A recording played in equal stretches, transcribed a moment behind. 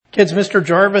Kids, Mr.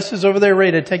 Jarvis is over there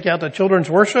ready to take you out to children's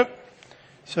worship.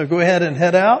 So go ahead and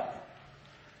head out.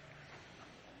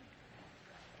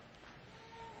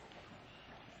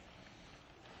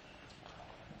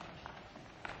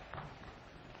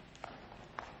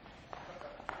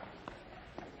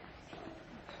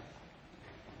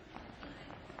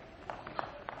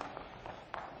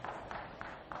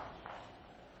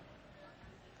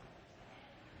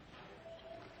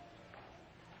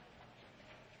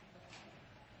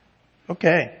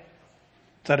 Okay.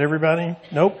 Is that everybody?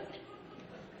 Nope.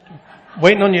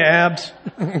 Waiting on your abs.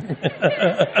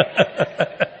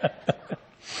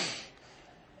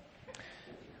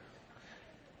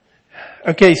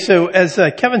 Okay, so as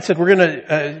Kevin said, we're going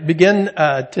to begin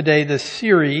today this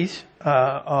series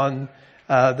on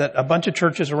that a bunch of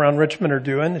churches around Richmond are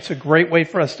doing. It's a great way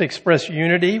for us to express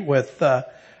unity with with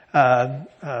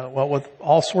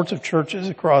all sorts of churches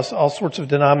across all sorts of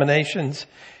denominations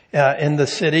in the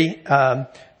city. As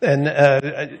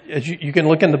you can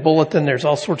look in the bulletin, there's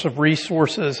all sorts of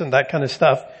resources and that kind of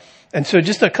stuff. And so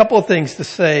just a couple of things to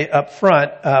say up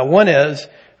front. One is,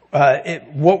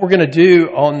 what we're going to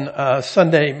do on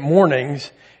Sunday mornings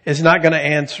is not going to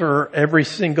answer every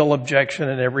single objection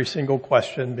and every single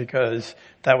question, because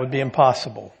that would be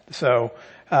impossible. So,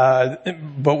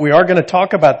 but we are going to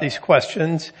talk about these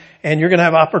questions, and you're going to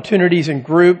have opportunities in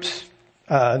groups,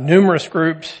 numerous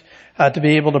groups, to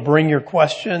be able to bring your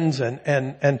questions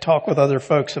and talk with other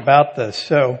folks about this.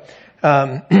 So,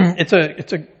 I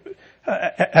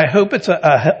hope it's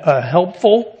a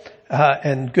helpful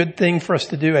and good thing for us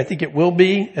to do. I think it will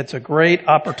be. It's a great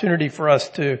opportunity for us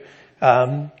to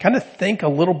kind of think a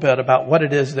little bit about what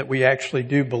it is that we actually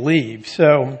do believe.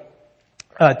 So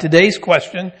today's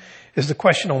question is the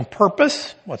question on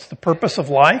purpose. What's the purpose of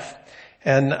life?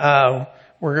 And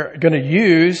we're going to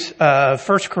use 1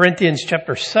 Corinthians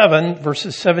chapter 7,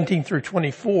 verses 17 through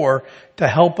 24 to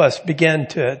help us begin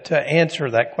to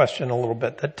answer that question a little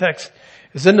bit. That text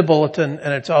is in the bulletin,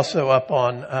 and it's also up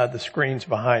on the screens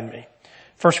behind me.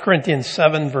 1 Corinthians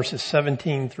 7, verses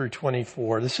 17 through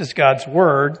 24. This is God's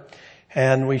Word,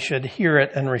 and we should hear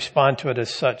it and respond to it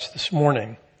as such this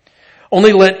morning.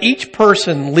 Only let each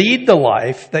person lead the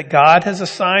life that God has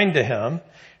assigned to him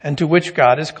and to which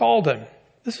God has called him.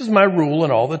 This is my rule in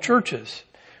all the churches.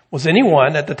 Was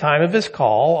anyone at the time of his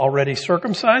call already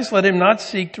circumcised? Let him not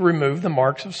seek to remove the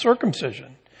marks of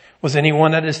circumcision. Was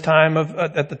anyone at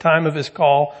the time of his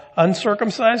call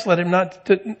uncircumcised? Let him not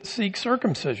seek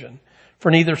circumcision. For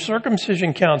neither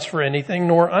circumcision counts for anything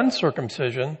nor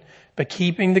uncircumcision, but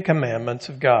keeping the commandments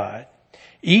of God.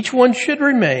 Each one should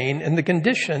remain in the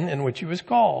condition in which he was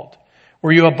called.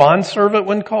 Were you a bondservant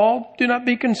when called? Do not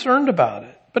be concerned about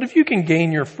it. But if you can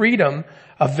gain your freedom,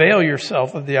 avail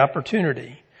yourself of the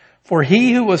opportunity. For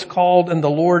he who was called in the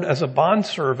Lord as a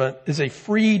bondservant is a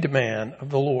freed man of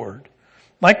the Lord.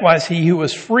 Likewise, he who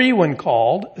was free when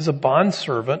called is a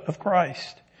bondservant of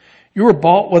Christ. You were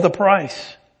bought with a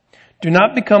price. Do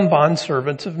not become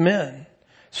bondservants of men.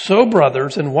 So,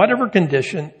 brothers, in whatever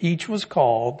condition each was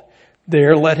called,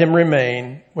 there let him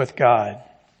remain with God.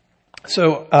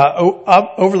 So,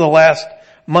 over the last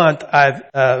month, I've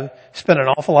spent an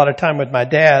awful lot of time with my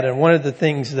dad, and one of the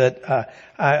things that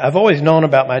I've always known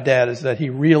about my dad is that he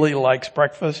really likes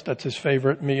breakfast. That's his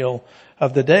favorite meal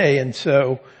of the day, and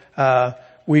so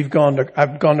I've gone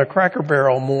to Cracker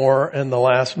Barrel more in the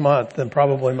last month than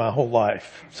probably my whole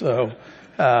life. So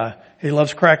he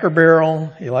loves Cracker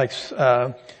Barrel. He likes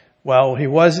he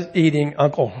was eating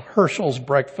Uncle Herschel's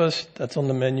breakfast. That's on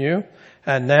the menu,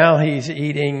 and now he's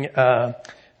eating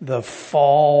the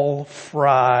fall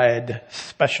fried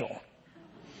special,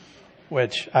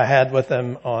 which I had with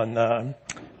him on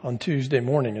Tuesday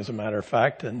morning, as a matter of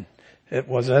fact, and it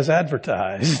was as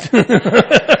advertised.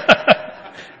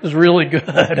 It was really good,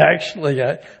 actually.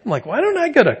 I'm like, why don't I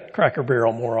go to Cracker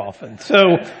Barrel more often?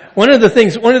 So one of the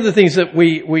things that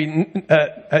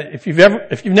if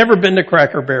you've never been to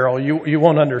Cracker Barrel, you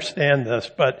won't understand this,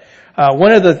 but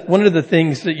one of the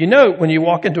things that you know when you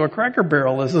walk into a Cracker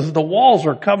Barrel is the walls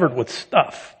are covered with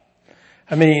stuff.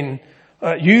 I mean,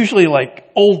 usually like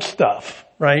old stuff,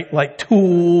 right? Like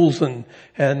tools and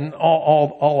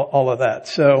all of that.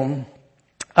 So,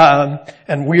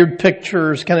 and weird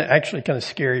pictures, kind of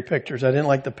scary pictures. I didn't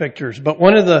like the pictures, but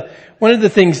one of the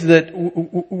things that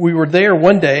we were there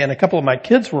one day, and a couple of my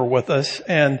kids were with us,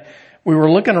 and we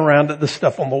were looking around at the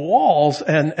stuff on the walls,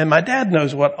 and my dad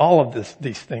knows what all of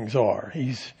these things are.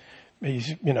 He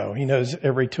knows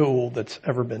every tool that's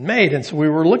ever been made. And so we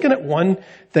were looking at one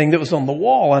thing that was on the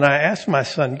wall, and I asked my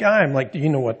son Guy, I'm like, do you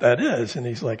know what that is? And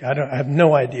he's like, I have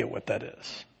no idea what that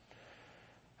is.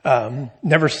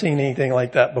 Never seen anything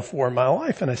like that before in my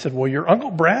life. And I said, well, your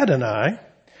Uncle Brad and I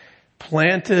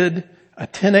planted a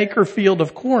 10-acre field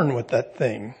of corn with that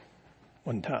thing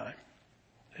one time.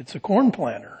 It's a corn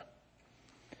planter.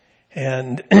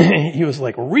 And he was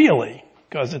like, really?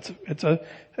 Because it's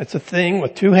a thing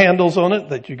with two handles on it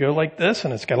that you go like this,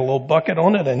 and it's got a little bucket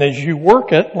on it. And as you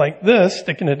work it like this,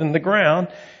 sticking it in the ground,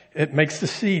 it makes the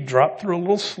seed drop through a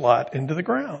little slot into the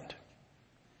ground.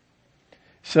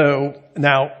 So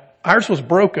now ours was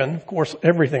broken. Of course,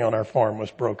 everything on our farm was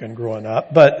broken growing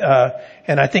up,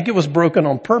 and I think it was broken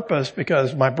on purpose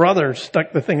because my brother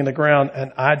stuck the thing in the ground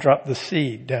and I dropped the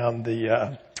seed down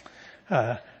the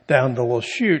little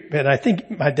chute. And I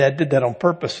think my dad did that on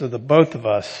purpose so that both of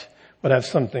us would have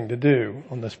something to do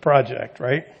on this project,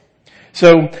 right?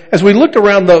 So as we looked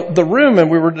around the room and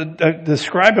we were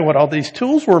describing what all these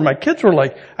tools were, my kids were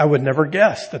like, I would never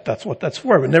guess that that's what that's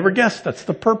for. I would never guess that's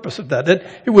the purpose of that.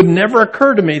 It would never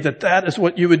occur to me that that is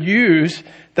what you would use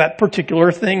that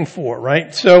particular thing for,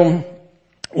 right? So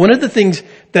one of the things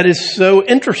that is so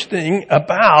interesting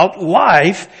about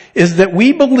life is that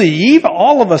we believe,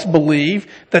 all of us believe,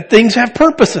 that things have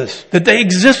purposes, that they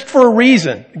exist for a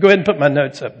reason. Go ahead and put my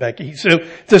notes up, Becky. So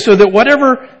that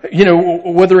whatever,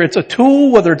 whether it's a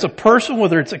tool, whether it's a person,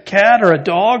 whether it's a cat or a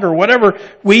dog or whatever,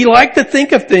 we like to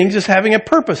think of things as having a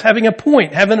purpose, having a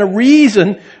point, having a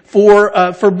reason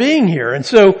for being here. And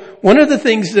so one of the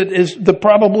things that is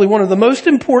probably one of the most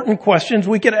important questions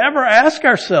we could ever ask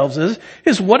ourselves is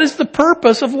what is the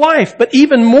purpose of life? But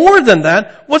even more than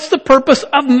that, what's the purpose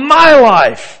of my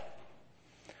life?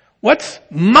 What's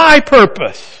my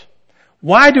purpose?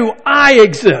 Why do I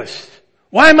exist?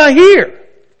 Why am I here?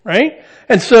 Right?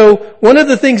 And so one of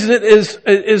the things that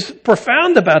is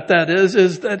profound about that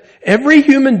is that every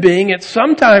human being at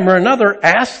some time or another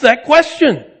asks that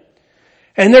question.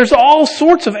 And there's all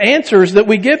sorts of answers that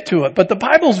we give to it, but the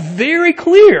Bible's very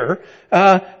clear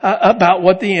about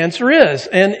what the answer is.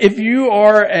 And if you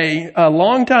are a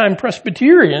longtime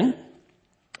Presbyterian,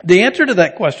 the answer to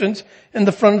that question's in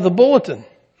the front of the bulletin.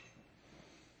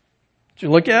 Did you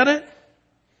look at it?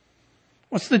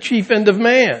 What's the chief end of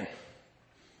man?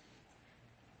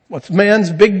 What's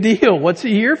man's big deal? What's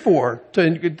he here for?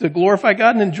 To glorify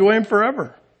God and enjoy Him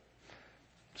forever.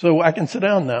 So I can sit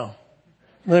down now.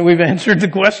 Then we've answered the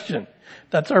question.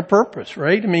 That's our purpose,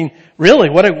 right? I mean, really,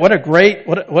 what a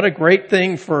great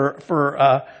thing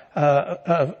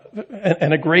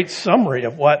and a great summary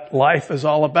of what life is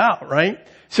all about, right?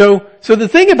 So the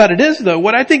thing about it is, though,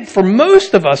 what I think for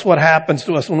most of us, what happens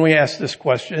to us when we ask this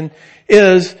question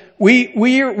is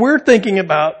we're thinking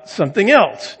about something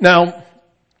else. Now,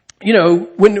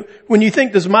 when you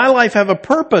think, does my life have a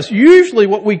purpose? Usually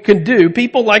what we can do,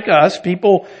 people like us,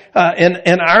 people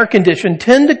in our condition,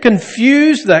 tend to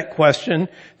confuse that question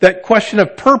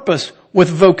of purpose with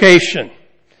vocation,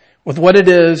 with what it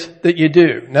is that you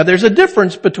do. Now there's a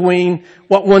difference between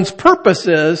what one's purpose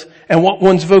is and what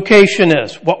one's vocation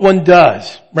is, what one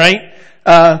does, right?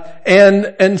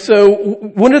 And so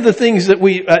one of the things that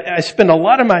I spend a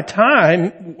lot of my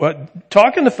time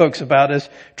talking to folks about is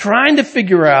trying to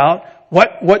figure out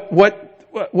what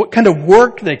kind of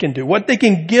work they can do, what they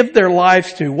can give their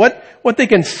lives to, what they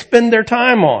can spend their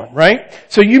time on, right?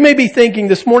 So you may be thinking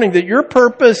this morning that your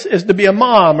purpose is to be a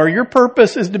mom, or your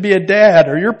purpose is to be a dad,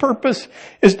 or your purpose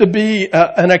is to be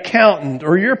an accountant,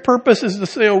 or your purpose is to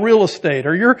sell real estate,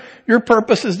 or your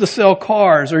purpose is to sell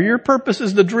cars, or your purpose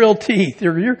is to drill teeth,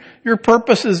 or your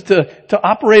purpose is to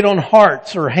operate on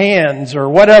hearts or hands or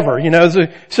whatever,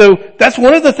 So that's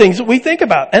one of the things that we think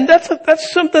about. And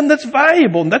that's something that's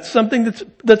valuable, and that's something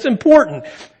that's important.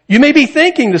 You may be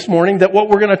thinking this morning that what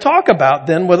we're going to talk about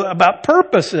then about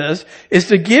purpose is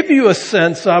to give you a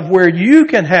sense of where you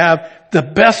can have the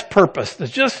best purpose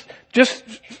that's just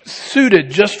suited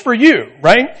just for you,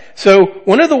 right? So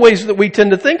one of the ways that we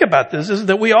tend to think about this is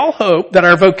that we all hope that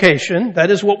our vocation,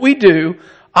 that is what we do,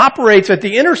 operates at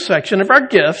the intersection of our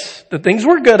gifts, the things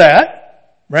we're good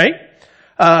at, right?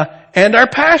 And our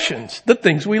passions, the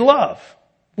things we love.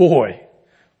 Boy,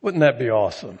 wouldn't that be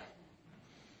awesome?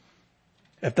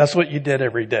 If that's what you did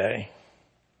every day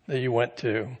that you went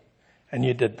to and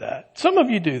you did that. Some of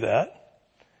you do that.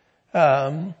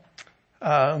 And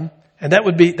that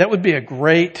would be a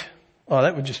great,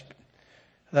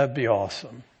 that'd be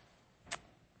awesome.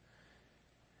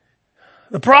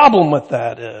 The problem with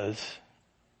that is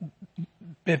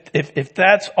if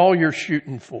that's all you're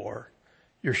shooting for,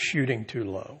 you're shooting too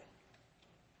low.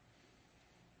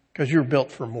 Because you're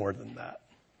built for more than that.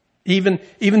 Even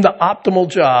the optimal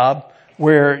job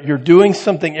where you're doing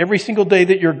something every single day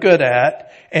that you're good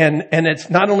at, and it's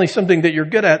not only something that you're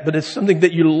good at, but it's something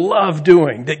that you love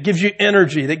doing, that gives you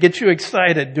energy, that gets you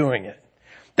excited doing it.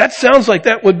 That sounds like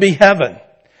that would be heaven,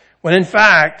 when in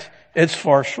fact, it's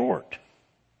far short.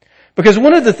 Because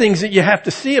one of the things that you have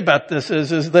to see about this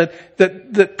is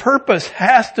that purpose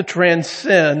has to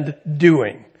transcend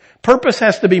doing. Purpose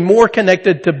has to be more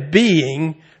connected to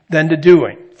being than to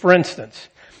doing. For instance,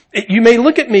 you may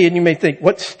look at me and you may think,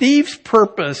 what Steve's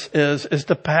purpose is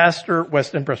to pastor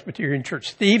Weston Presbyterian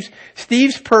Church.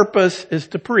 Steve's purpose is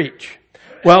to preach.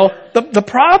 Well, the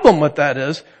problem with that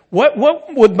is, what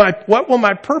will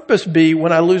my purpose be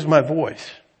when I lose my voice?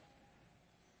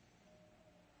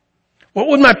 What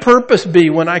would my purpose be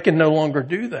when I can no longer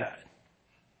do that?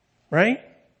 Right?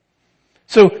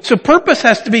 So purpose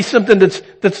has to be something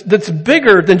that's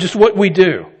bigger than just what we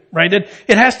do. Right?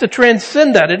 It has to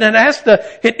transcend that. And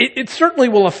it certainly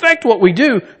will affect what we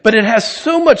do, but it has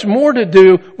so much more to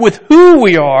do with who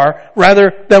we are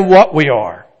rather than what we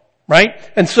are. Right?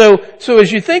 And so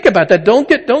as you think about that, don't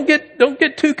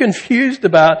get too confused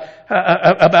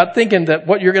about thinking that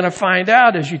what you're going to find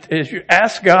out as you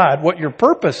ask God what your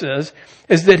purpose is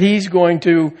that He's going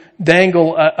to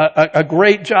dangle a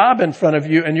great job in front of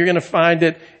you, and you're going to find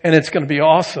it, and it's going to be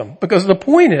awesome. Because the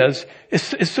point is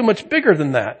so much bigger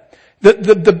than that.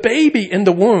 The baby in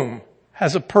the womb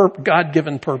has a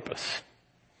God-given purpose.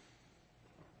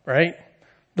 Right?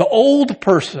 The old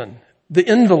person, the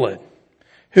invalid,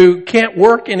 who can't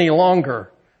work any longer,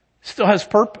 still has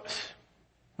purpose.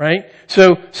 Right?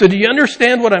 So do you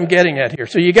understand what I'm getting at here?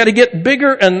 So you got to get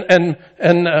bigger and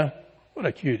what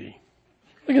a cutie.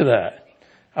 Look at that.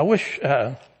 I wish,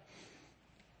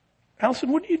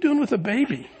 Allison, what are you doing with a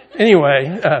baby?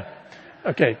 Anyway,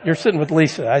 okay, you're sitting with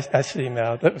Lisa. I see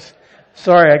now.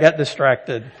 Sorry, I got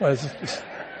distracted. That's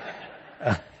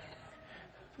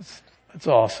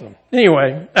awesome.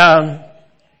 Anyway,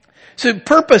 so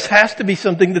purpose has to be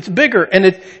something that's bigger. And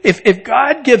if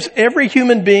God gives every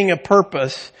human being a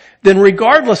purpose, then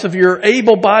regardless of your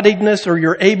able-bodiedness or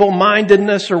your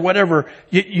able-mindedness or whatever,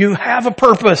 you have a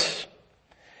purpose.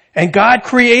 And God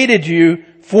created you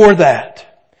for that.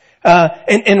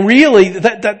 And really,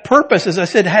 that purpose, as I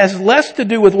said, has less to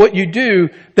do with what you do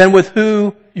than with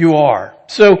who you are.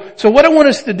 So what I want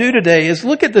us to do today is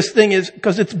look at this thing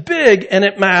because it's big and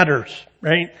it matters,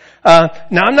 right?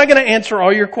 Now I'm not going to answer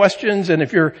all your questions, and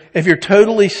if you're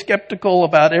totally skeptical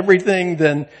about everything,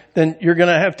 then you're going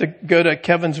to have to go to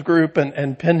Kevin's group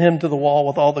and pin him to the wall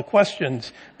with all the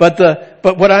questions. But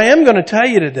what I am going to tell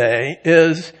you today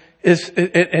is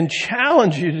and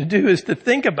challenge you to do is to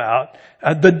think about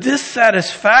the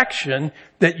dissatisfaction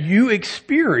that you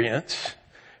experience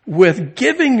with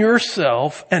giving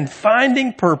yourself and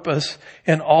finding purpose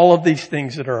in all of these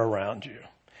things that are around you.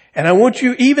 And I want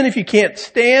you, even if you can't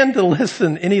stand to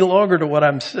listen any longer to what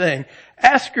I'm saying,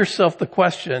 ask yourself the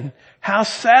question, how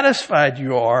satisfied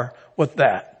you are with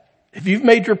that. If you've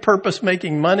made your purpose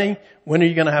making money, when are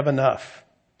you going to have enough?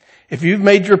 If you've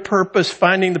made your purpose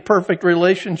finding the perfect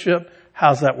relationship,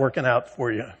 how's that working out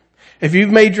for you? If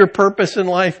you've made your purpose in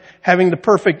life having the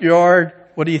perfect yard,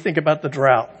 what do you think about the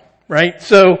drought? Right?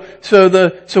 So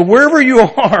wherever you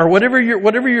are, whatever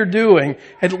you're doing,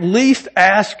 at least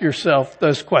ask yourself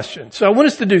those questions. So I want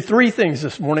us to do three things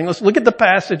this morning. Let's look at the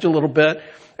passage a little bit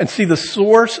and see the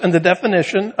source and the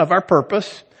definition of our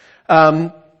purpose.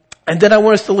 And then I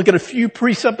want us to look at a few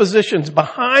presuppositions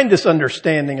behind this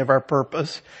understanding of our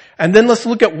purpose. And then let's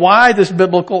look at why this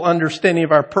biblical understanding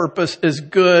of our purpose is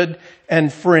good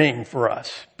and freeing for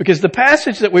us. Because the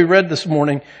passage that we read this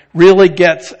morning really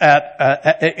gets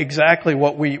at exactly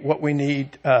what we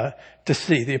need to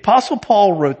see. The Apostle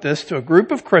Paul wrote this to a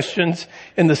group of Christians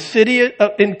in the city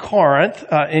in Corinth,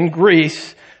 in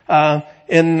Greece,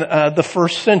 in the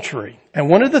first century. And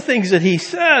one of the things that he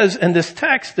says in this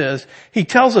text is, he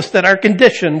tells us that our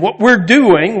condition, what we're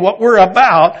doing, what we're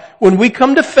about, when we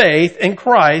come to faith in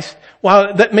Christ,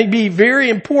 while that may be very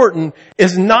important,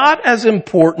 is not as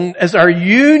important as our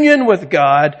union with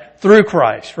God through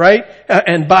Christ, right?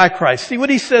 And by Christ. See what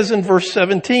he says in verse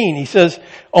 17. He says,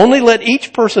 only let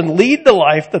each person lead the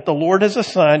life that the Lord has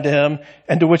assigned to him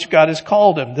and to which God has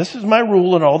called him. This is my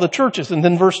rule in all the churches. And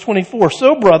then verse 24.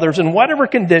 So brothers, in whatever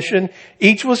condition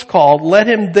each was called, let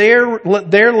him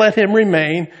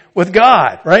remain with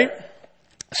God, right?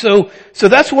 So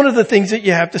that's one of the things that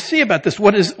you have to see about this.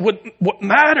 What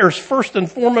matters first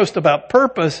and foremost about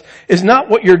purpose is not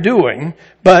what you're doing,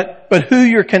 but who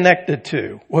you're connected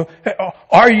to.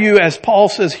 Are you, as Paul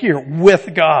says here,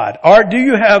 with God? Do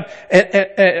you have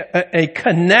a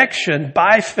connection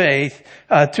by faith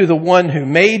to the one who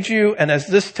made you, and as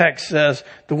this text says,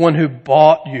 the one who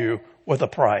bought you with a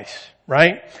price,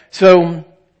 right? So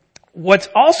what's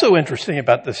also interesting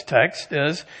about this text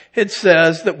is it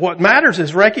says that what matters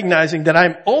is recognizing that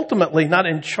I'm ultimately not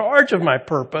in charge of my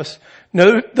purpose.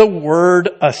 Note the word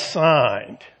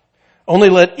assigned. Only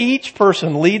let each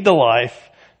person lead the life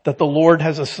that the Lord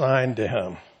has assigned to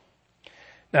him.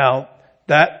 Now,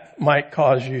 that might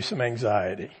cause you some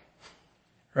anxiety,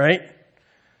 right?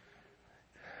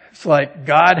 It's like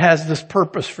God has this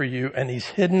purpose for you and he's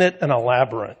hidden it in a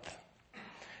labyrinth.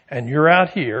 And you're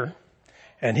out here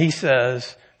and he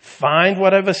says, find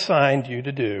what I've assigned you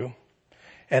to do.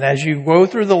 And as you go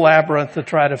through the labyrinth to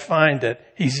try to find it,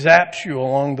 he zaps you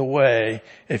along the way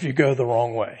if you go the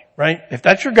wrong way, right? If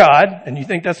that's your God and you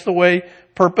think that's the way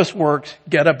purpose works,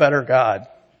 get a better God.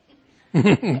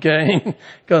 Okay?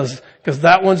 Cause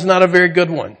that one's not a very good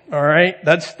one. All right?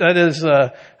 That's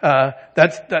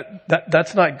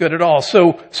not good at all.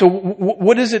 So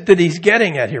what is it that he's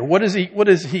getting at here? What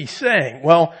is he saying?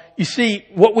 Well, you see,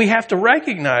 what we have to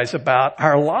recognize about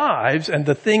our lives and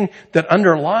the thing that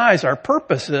underlies our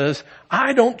purpose is,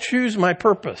 I don't choose my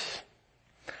purpose.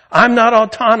 I'm not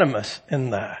autonomous in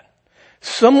that.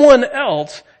 Someone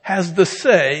else has the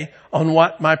say on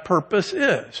what my purpose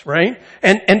is, right?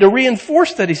 And to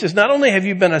reinforce that, he says, not only have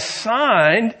you been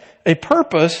assigned a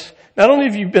purpose, not only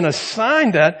have you been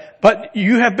assigned that, but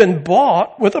you have been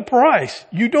bought with a price.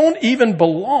 You don't even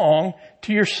belong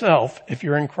to yourself if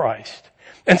you're in Christ.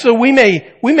 And so we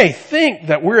may think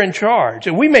that we're in charge,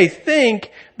 and we may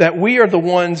think that we are the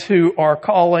ones who are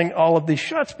calling all of these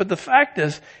shots, but the fact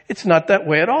is, it's not that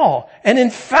way at all. And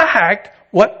in fact,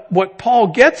 what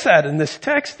Paul gets at in this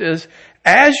text is,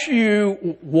 as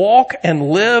you walk and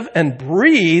live and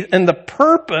breathe in the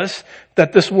purpose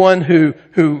that this one who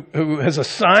has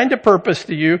assigned a purpose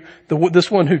to you,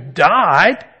 this one who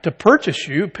died to purchase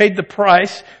you, paid the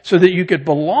price so that you could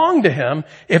belong to him.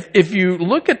 If you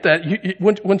look at that,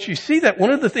 once you see that,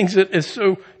 one of the things that is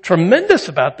so tremendous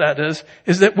about that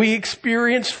is that we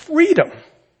experience freedom.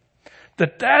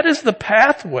 That is the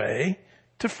pathway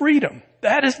to freedom.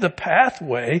 That is the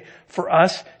pathway for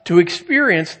us to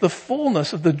experience the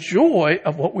fullness of the joy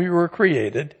of what we were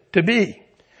created to be.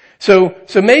 So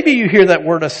maybe you hear that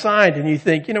word assigned and you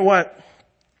think, you know what?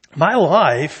 My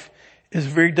life is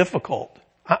very difficult.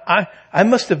 I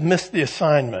must have missed the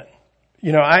assignment.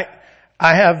 You know, I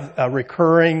have a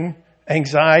recurring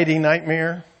anxiety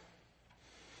nightmare.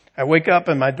 I wake up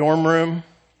in my dorm room.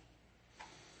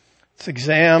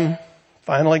 It's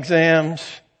final exams.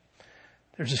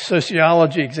 There's a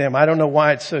sociology exam. I don't know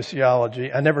why it's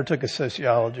sociology. I never took a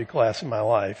sociology class in my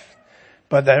life.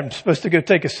 But I'm supposed to go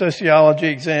take a sociology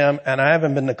exam, and I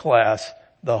haven't been to class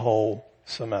the whole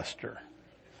semester.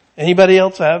 Anybody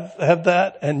else have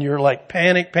that? And you're like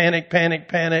panic.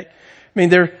 I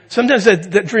mean, sometimes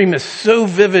that dream is so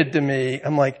vivid to me.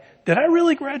 I'm like, did I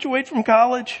really graduate from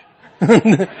college?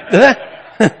 Did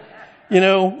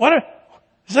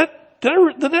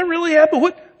that really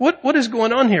happen? What is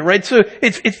going on here, right? So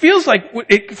it feels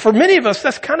like, for many of us,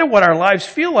 that's kind of what our lives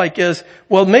feel like is,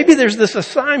 well, maybe there's this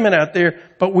assignment out there,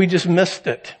 but we just missed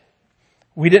it.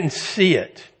 We didn't see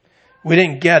it. We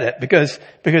didn't get it because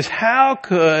how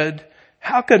could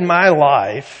my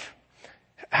life,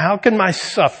 how can my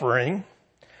suffering,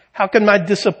 how can my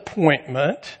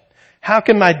disappointment, how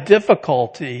can my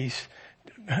difficulties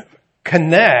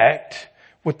connect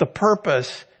with the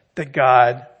purpose that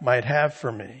God might have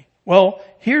for me? Well,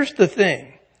 here's the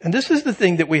thing, and this is the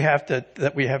thing that we have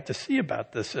to see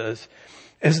about this is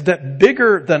that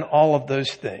bigger than all of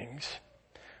those things,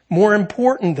 more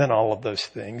important than all of those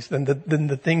things, than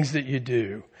the things that you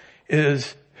do,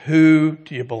 is who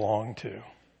do you belong to?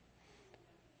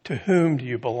 To whom do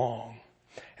you belong?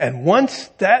 And once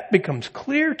that becomes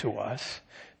clear to us,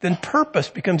 then purpose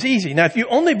becomes easy. Now, if you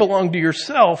only belong to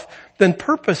yourself, then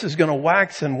purpose is going to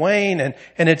wax and wane, and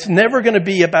it's never going to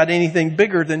be about anything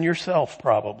bigger than yourself,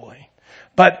 probably.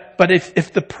 But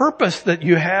if the purpose that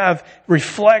you have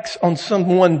reflects on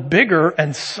someone bigger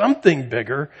and something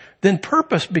bigger, then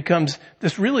purpose becomes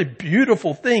this really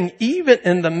beautiful thing, even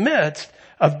in the midst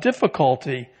of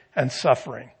difficulty and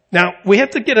suffering. Now, we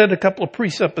have to get at a couple of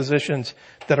presuppositions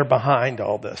that are behind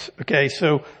all this. Okay,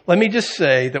 so let me just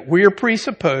say that we're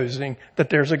presupposing that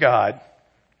there's a God.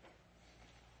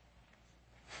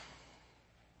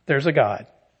 There's a God.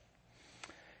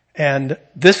 And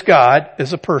this God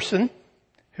is a person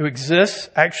who exists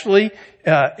actually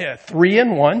 3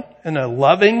 in 1 in a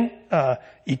loving,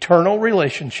 eternal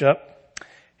relationship,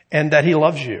 and that he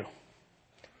loves you,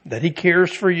 that he cares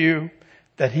for you,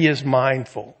 that he is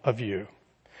mindful of you.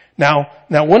 Now,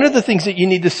 one of the things that you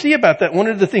need to see about that, one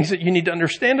of the things that you need to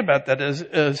understand about that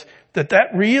is that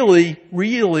really,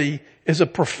 really is a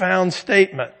profound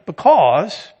statement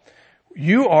because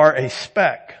you are a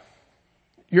speck.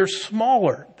 You're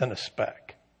smaller than a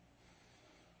speck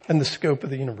in the scope of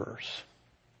the universe.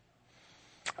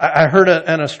 I heard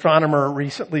an astronomer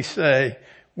recently say,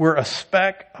 we're a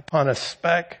speck upon a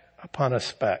speck upon a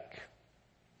speck.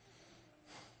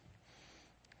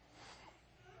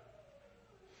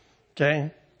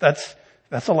 Okay? That's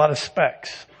a lot of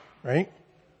specks, right?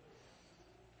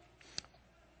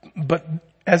 But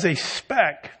as a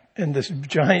speck in this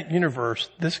giant universe,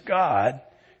 this God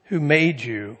who made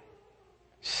you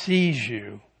sees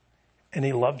you and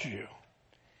he loves you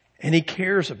and he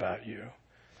cares about you.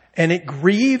 And it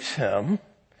grieves him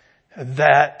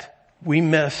that we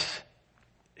miss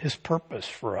his purpose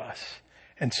for us.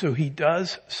 And so he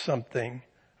does something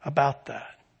about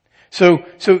that. So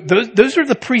those are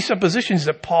the presuppositions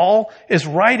that Paul is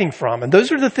writing from. And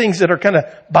those are the things that are kind of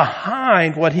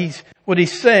behind what he's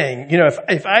saying. You know,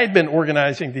 if I had been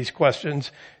organizing these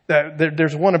questions,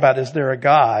 there's one about, is there a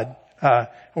God? And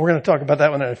we're going to talk about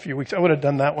that one in a few weeks. I would have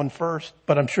done that one first,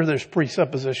 but I'm sure there's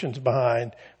presuppositions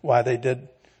behind why they did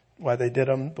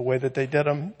them the way that they did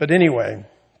them. But anyway,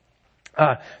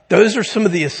 those are some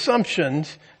of the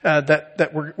assumptions that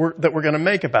we're going to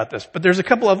make about this. But there's a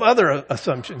couple of other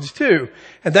assumptions too,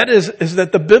 and that is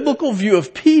that the biblical view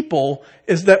of people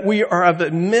is that we are of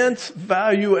immense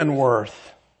value and worth.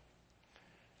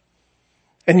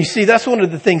 And you see, that's one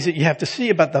of the things that you have to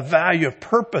see about the value of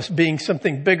purpose being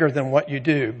something bigger than what you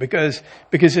do. Because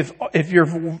if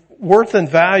your worth and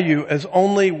value is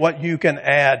only what you can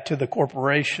add to the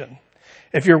corporation,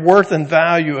 if your worth and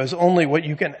value is only what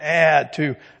you can add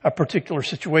to a particular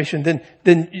situation,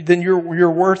 then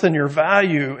your worth and your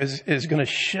value is going to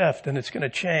shift and it's going to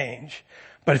change.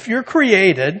 But if you're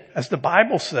created, as the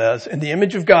Bible says, in the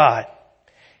image of God,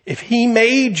 if he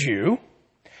made you,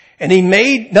 and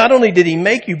not only did he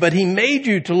make you, but he made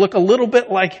you to look a little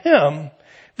bit like him,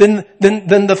 then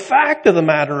the fact of the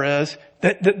matter is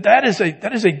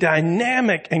that is a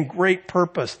dynamic and great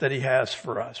purpose that he has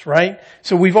for us, right?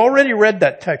 So we've already read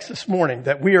that text this morning,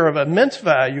 that we are of immense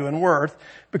value and worth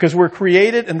because we're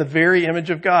created in the very image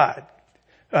of God.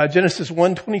 Genesis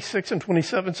 1:26 and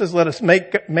 27 says, let us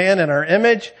make man in our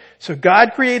image. So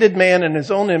God created man in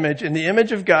his own image. In the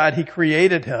image of God, he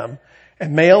created him.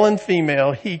 And male and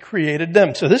female, he created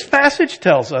them. So this passage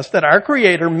tells us that our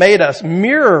Creator made us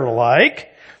mirror-like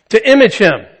to image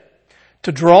him,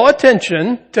 to draw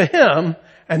attention to him,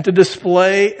 and to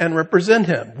display and represent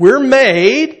him. We're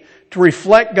made to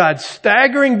reflect God's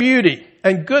staggering beauty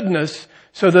and goodness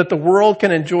so that the world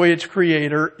can enjoy its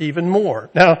Creator even more.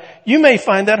 Now, you may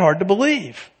find that hard to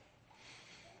believe.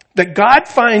 That God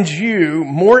finds you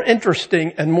more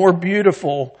interesting and more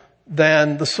beautiful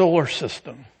than the solar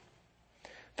system.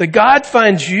 That God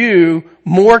finds you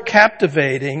more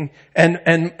captivating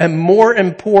and more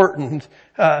important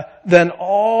than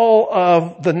all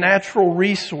of the natural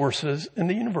resources in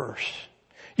the universe.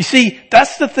 You see,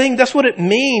 that's the thing. That's what it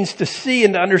means to see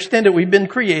and to understand that we've been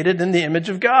created in the image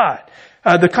of God.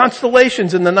 The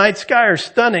constellations in the night sky are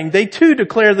stunning. They too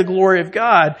declare the glory of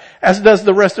God, as does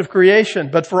the rest of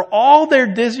creation. But for all their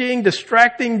dizzying,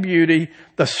 distracting beauty,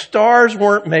 the stars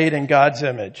weren't made in God's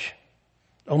image.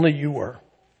 Only you were.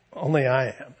 Only I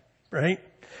am, right?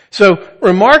 So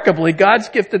remarkably, God's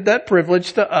gifted that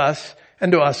privilege to us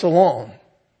and to us alone.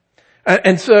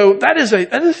 And so that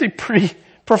is a pretty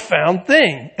profound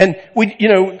thing. And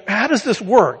how does this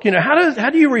work? How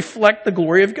do you reflect the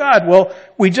glory of God? Well,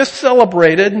 we just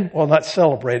not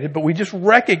celebrated, but we just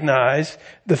recognized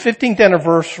the 15th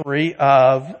anniversary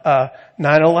of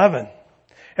 9/11.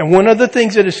 And one of the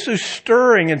things that is so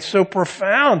stirring and so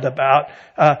profound about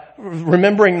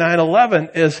remembering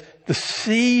 9/11 is to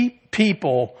see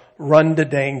people run to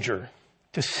danger,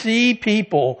 to see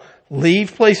people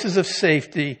leave places of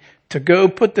safety, to go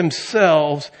put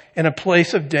themselves in a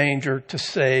place of danger to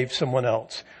save someone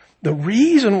else. The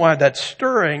reason why that's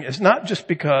stirring is not just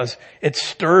because it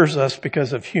stirs us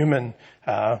because of human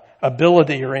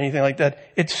ability or anything like that.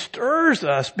 It stirs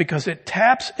us because it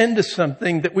taps into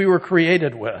something that we were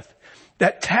created with.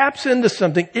 That taps into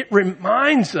something. It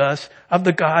reminds us of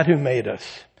the God who made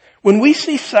us. When we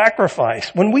see sacrifice,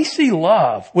 when we see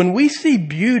love, when we see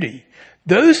beauty,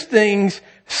 those things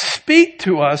speak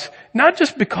to us not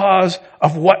just because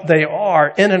of what they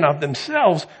are in and of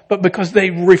themselves, but because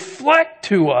they reflect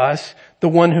to us the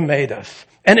one who made us.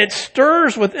 And it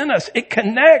stirs within us. It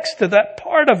connects to that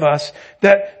part of us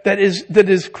that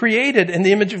is created in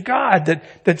the image of God,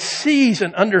 that sees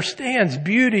and understands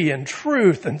beauty and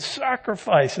truth and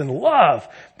sacrifice and love.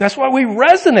 That's why we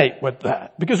resonate with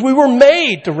that, because we were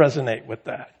made to resonate with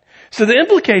that. So the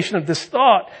implication of this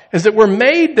thought is that we're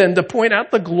made then to point out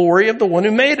the glory of the one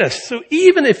who made us. So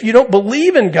even if you don't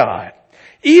believe in God,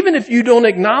 even if you don't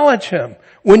acknowledge Him,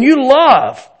 when you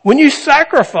love, when you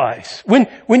sacrifice, when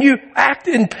you act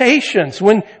in patience,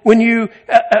 when you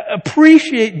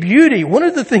appreciate beauty, one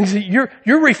of the things that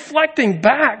you're reflecting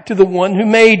back to the one who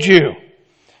made you.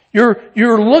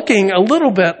 You're looking a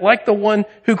little bit like the one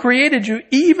who created you,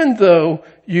 even though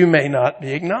you may not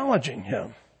be acknowledging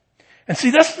Him. And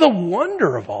see, that's the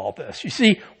wonder of all this. You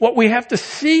see, what we have to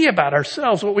see about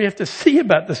ourselves, what we have to see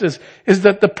about this is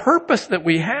that the purpose that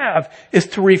we have is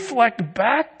to reflect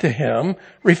back to Him,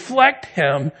 reflect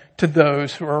Him to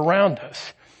those who are around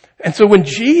us. And so when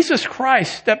Jesus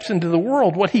Christ steps into the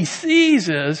world, what He sees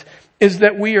is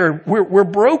that we're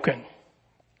broken.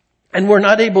 And we're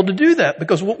not able to do that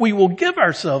because what we will give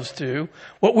ourselves to,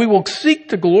 what we will seek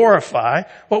to glorify,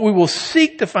 what we will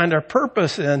seek to find our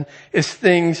purpose in is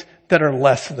things that are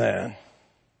less than.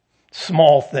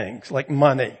 Small things like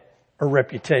money or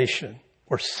reputation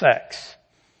or sex.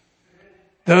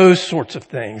 Those sorts of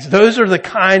things. Those are the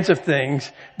kinds of things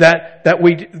that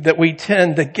we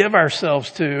tend to give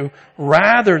ourselves to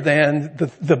rather than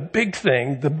the big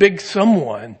thing, the big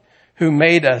someone who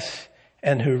made us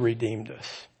and who redeemed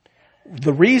us.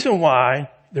 The reason why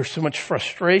there's so much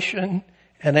frustration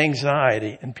and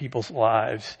anxiety in people's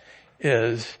lives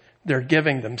is they're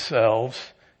giving themselves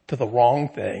to the wrong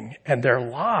thing, and their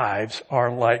lives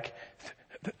are like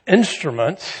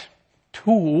instruments,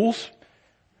 tools,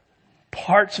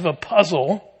 parts of a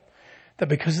puzzle that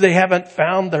because they haven't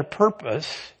found their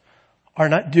purpose are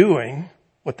not doing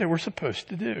what they were supposed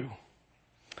to do.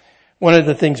 One of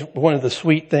the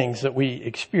sweet things that we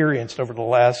experienced over the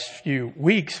last few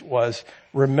weeks was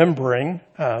remembering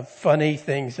funny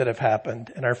things that have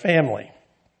happened in our family.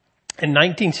 In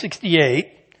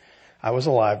 1968, I was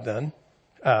alive then.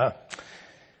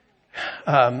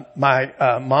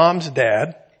 My mom's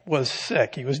dad was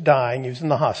sick. He was dying. He was in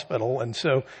the hospital. And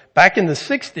so back in the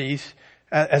 60s,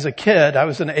 as a kid, I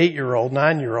was an 8-year-old,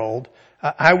 9-year-old.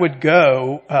 I would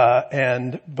go,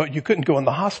 but you couldn't go in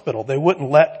the hospital. They wouldn't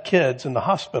let kids in the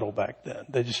hospital back then.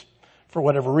 They just, for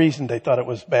whatever reason, they thought it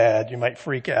was bad. You might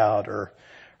freak out or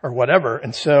whatever.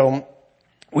 And so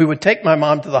we would take my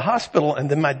mom to the hospital, and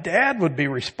then my dad would be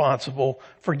responsible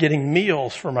for getting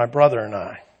meals for my brother and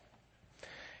I.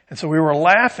 And so we were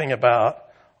laughing about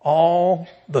all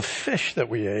the fish that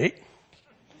we ate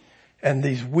and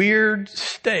these weird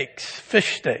steaks,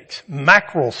 fish steaks,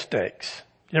 mackerel steaks.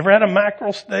 You ever had a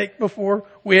mackerel steak before?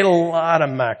 We ate a lot of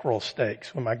mackerel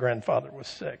steaks when my grandfather was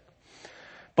sick.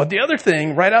 But the other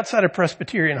thing, right outside of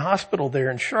Presbyterian Hospital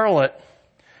there in Charlotte,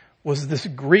 was this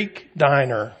Greek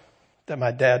diner that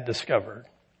my dad discovered.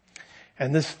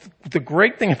 And the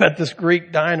great thing about this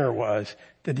Greek diner was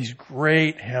that these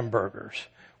great hamburgers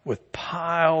with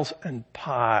piles and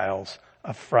piles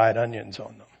of fried onions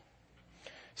on them.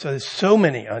 So there's so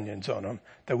many onions on them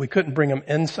that we couldn't bring them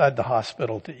inside the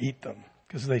hospital to eat them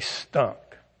because they stunk.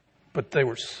 But they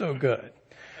were so good.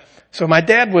 So my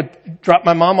dad would drop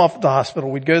my mom off at the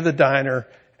hospital. We'd go to the diner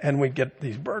and we'd get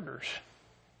these burgers.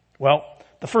 Well,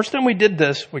 the first time we did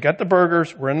this, we got the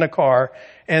burgers, we're in the car,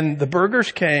 and the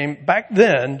burgers came. Back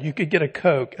then, you could get a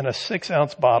Coke in a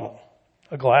 6-ounce bottle,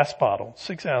 a glass bottle,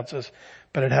 6 ounces,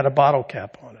 but it had a bottle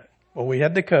cap on it. Well, we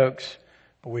had the Cokes,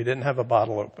 but we didn't have a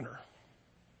bottle opener.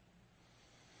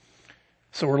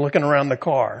 So we're looking around the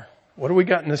car. What do we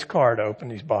got in this car to open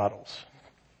these bottles?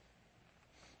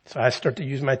 So I start to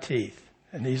use my teeth.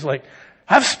 And he's like,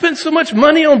 I've spent so much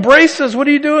money on braces. What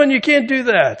are you doing? You can't do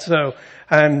that. So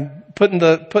I'm putting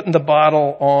the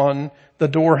bottle on the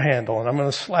door handle, and I'm going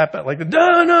to slap it like,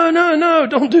 no,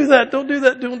 don't do that. Don't do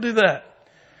that. Don't do that.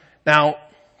 Now,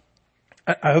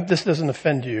 I hope this doesn't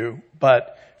offend you,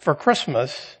 but for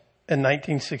Christmas in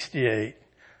 1968,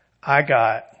 I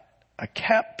got a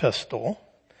cap pistol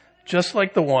just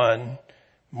like the one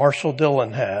Marshall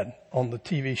Dillon had on the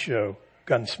TV show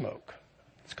Gunsmoke.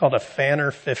 It's called a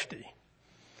Fanner 50.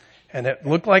 And it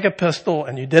looked like a pistol,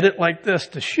 and you did it like this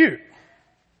to shoot.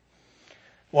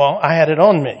 Well, I had it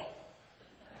on me.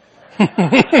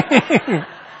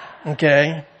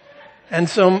 Okay. And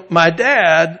so my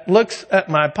dad looks at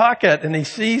my pocket and he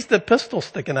sees the pistol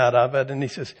sticking out of it and he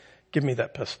says, give me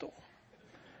that pistol.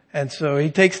 And so he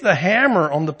takes the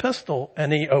hammer on the pistol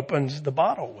and he opens the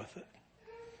bottle with it.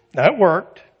 Now it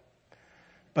worked,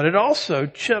 but it also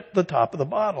chipped the top of the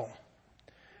bottle.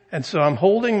 And so I'm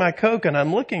holding my Coke and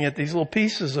I'm looking at these little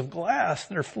pieces of glass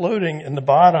that are floating in the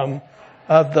bottom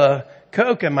of the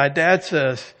Coke. And my dad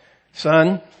says,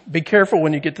 son, be careful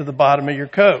when you get to the bottom of your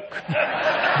Coke.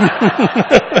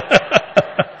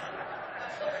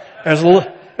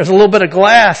 There's There's a little bit of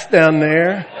glass down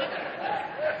there.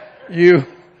 You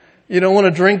don't want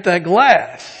to drink that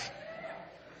glass.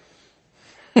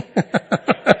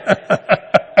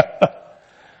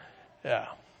 Yeah.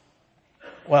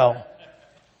 Well,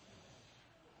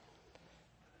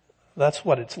 that's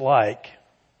what it's like.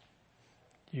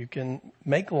 You can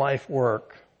make life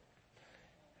work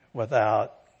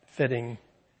without fitting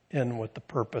in with the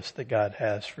purpose that God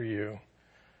has for you.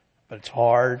 But it's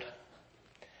hard,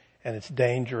 and it's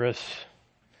dangerous,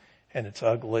 and it's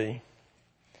ugly.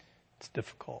 It's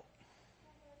difficult.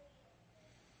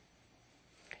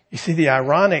 You see, the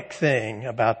ironic thing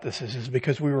about this is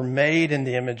because we were made in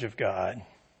the image of God,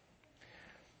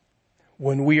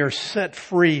 when we are set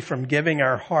free from giving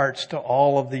our hearts to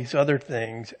all of these other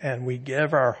things, and we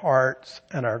give our hearts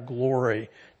and our glory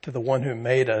to the one who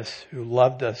made us, who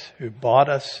loved us, who bought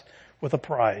us with a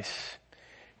price,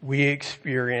 we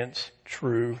experience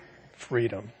true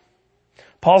freedom.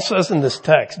 Paul says in this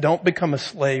text, don't become a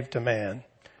slave to man.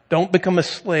 Don't become a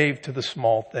slave to the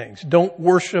small things. Don't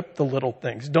worship the little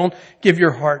things. Don't give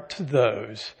your heart to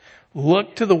those.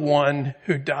 Look to the one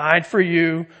who died for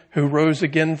you, who rose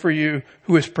again for you,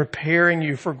 who is preparing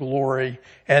you for glory,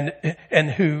 and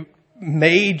who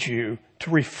made you to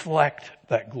reflect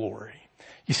that glory.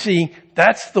 You see,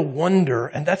 that's the wonder,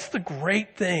 and that's the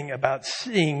great thing about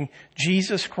seeing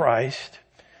Jesus Christ,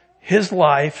 His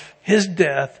life, His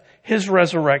death, His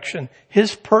resurrection,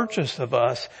 His purchase of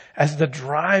us as the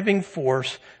driving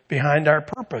force behind our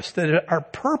purpose. That our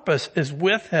purpose is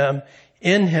with Him,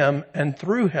 in Him, and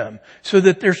through Him. So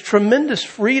that there's tremendous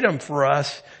freedom for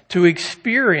us to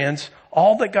experience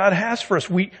all that God has for us.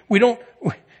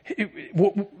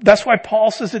 That's why Paul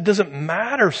says it doesn't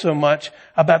matter so much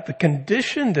about the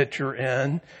condition that you're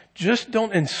in. Just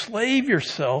don't enslave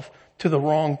yourself to the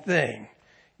wrong thing.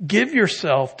 Give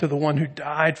yourself to the one who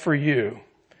died for you.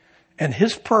 And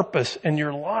His purpose in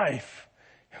your life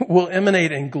will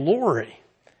emanate in glory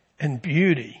and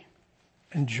beauty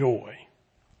and joy.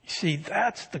 You see,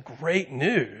 that's the great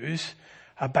news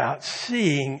about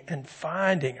seeing and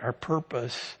finding our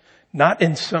purpose, not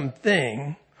in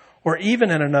something or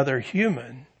even in another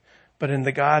human, but in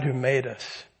the God who made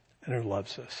us and who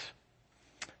loves us.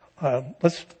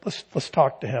 Let's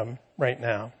talk to Him right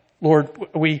now. Lord,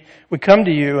 we come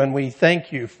to You and we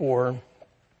thank You for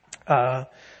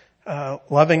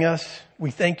loving us.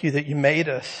 We thank You that You made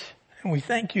us, and we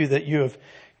thank You that You have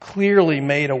clearly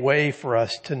made a way for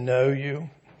us to know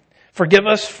You. Forgive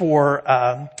us for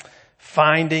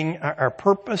finding our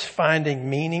purpose, finding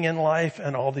meaning in life,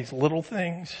 and all these little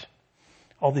things,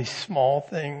 all these small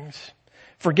things.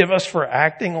 Forgive us for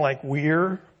acting like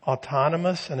we're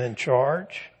autonomous and in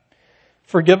charge.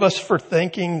 Forgive us for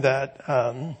thinking that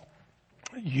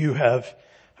You have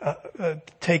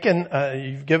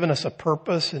You've given us a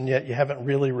purpose, and yet You haven't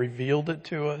really revealed it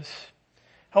to us.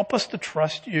 Help us to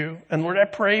trust You. And Lord, I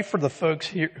pray for the folks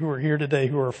here who are here today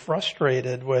who are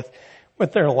frustrated with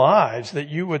their lives, that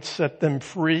You would set them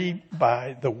free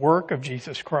by the work of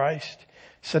Jesus Christ.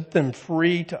 Set them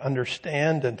free to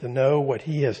understand and to know what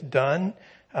He has done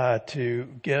to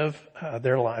give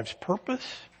their lives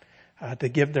purpose, to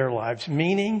give their lives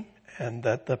meaning, and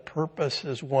that the purpose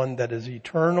is one that is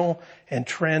eternal and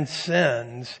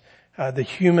transcends the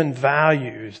human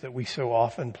values that we so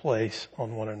often place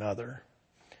on one another.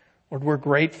 Lord, we're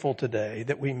grateful today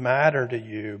that we matter to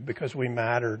You because we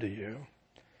matter to You.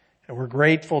 And we're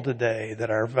grateful today that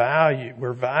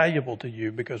we're valuable to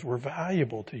You because we're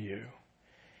valuable to You.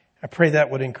 I pray that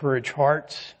would encourage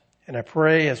hearts. And I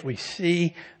pray as we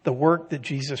see the work that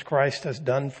Jesus Christ has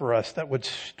done for us, that would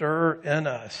stir in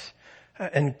us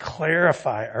and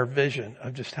clarify our vision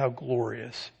of just how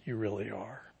glorious You really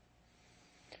are.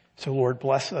 So Lord,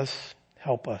 bless us,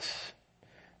 help us.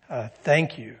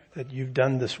 Thank You that You've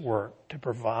done this work to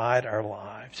provide our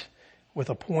lives with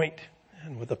a point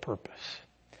and with a purpose.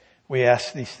 We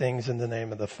ask these things in the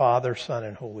name of the Father, Son,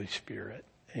 and Holy Spirit.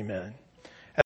 Amen.